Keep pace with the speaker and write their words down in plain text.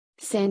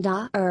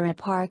Sandara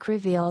Park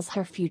reveals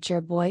her future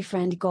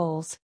boyfriend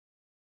goals.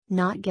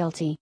 Not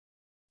guilty.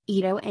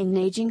 Ito ang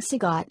naging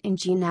sagot ng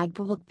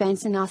nagbabalik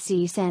bansa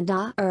si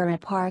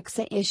Sandara Park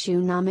sa issue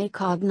na may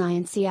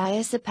kaugnayan siya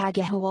sa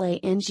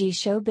paghihiwalay ng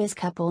showbiz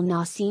couple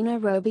na sina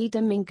Robi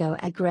Domingo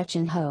at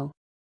Gretchen Ho.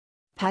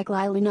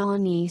 Paglilinaw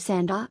ni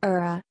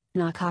Sandara,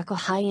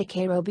 nakakahiya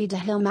kay Robi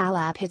dahil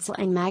malapit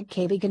silang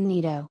magkaibigan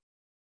nito.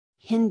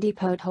 Hindi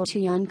po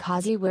totoo yun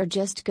kasi we're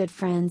just good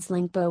friends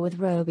lang po with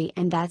Robi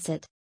and that's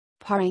it.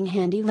 Parang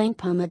hindi lang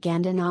po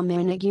maganda na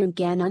marinig yung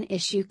ganun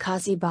issue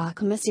kasi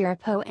baka masira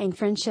po ang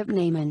friendship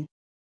namin.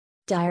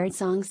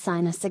 Diretsong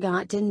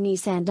sinasagot din ni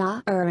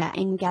Sandara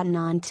ang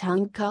ganun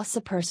tungkol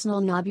sa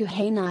personal na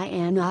buhay na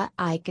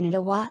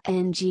ikinatuwa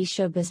ng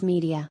showbiz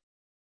media.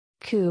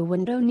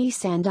 Kuwento ni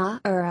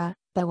Sandara,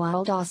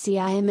 bawal daw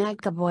siya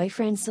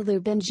magka-boyfriend sa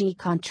lubang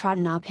kontra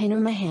na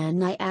pinamahan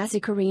ni as a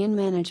Korean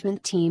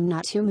management team na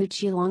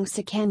tumutulong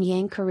sa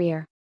kanyang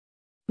career.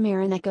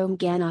 Marinig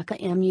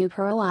ganaka-mu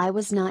pero I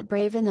was not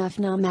brave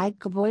enough na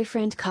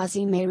magka-boyfriend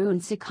kasi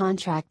mayroon sa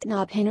contract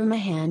na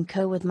pinamahan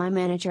ko with my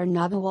manager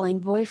na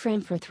bawalang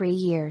boyfriend for 3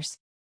 years.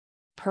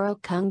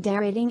 Pero kung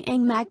darating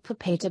ang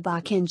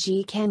magpapatabakan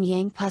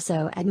kanyang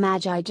puso at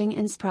magiging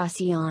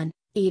inspirasyon,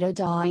 ito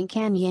daw ang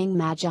kanyang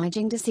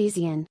magiging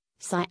desisyon,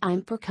 sa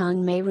imper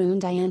kung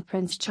mayroon dayan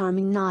Prince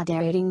Charming na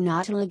darating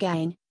na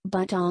talagayin,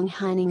 buntong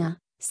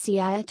hininga,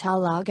 siya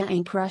talaga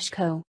ang crush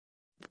ko.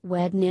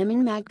 Wed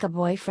namin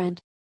magka-boyfriend.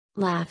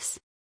 Laughs.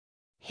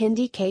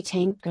 Hindi kay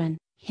tangkan,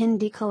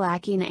 hindi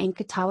kalaki na ang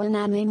katawan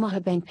na may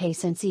mahabang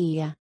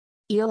pasensya.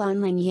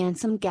 Ilan lang yan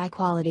mga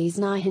qualities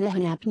na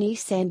hinahanap ni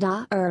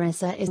Sandara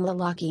sa isang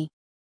lalaki.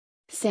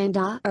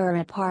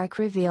 Sandara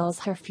Park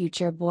reveals her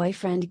future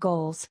boyfriend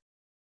goals.